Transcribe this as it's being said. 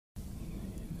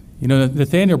You know,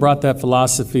 Nathaniel brought that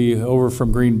philosophy over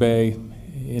from Green Bay,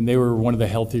 and they were one of the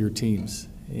healthier teams.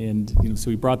 And so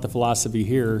we brought the philosophy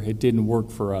here. It didn't work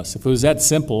for us. If it was that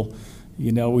simple,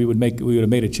 we would have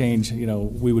made a change.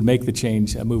 We would make the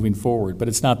change moving forward. But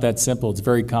it's not that simple. It's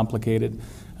very complicated.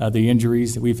 The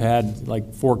injuries that we've had,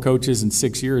 like 4 coaches in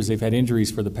 6 years, they've had injuries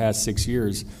for the past 6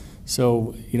 years.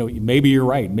 So maybe you're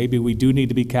right. Maybe we do need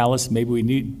to be callous. Maybe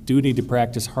we do need to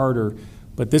practice harder.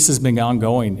 But this has been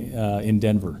ongoing in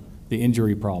Denver, the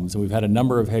injury problems, and we've had a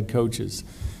number of head coaches.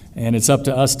 And it's up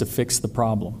to us to fix the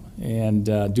problem and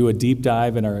do a deep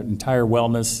dive in our entire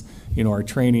wellness, our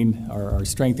training, our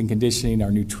strength and conditioning,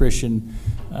 our nutrition.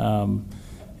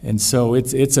 And so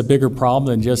it's a bigger problem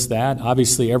than just that.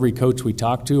 Obviously, every coach we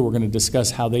talk to, we're going to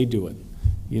discuss how they do it.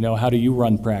 How do you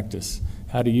run practice?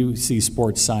 How do you see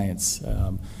sports science?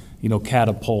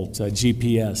 Catapult,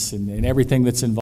 GPS, and everything that's involved.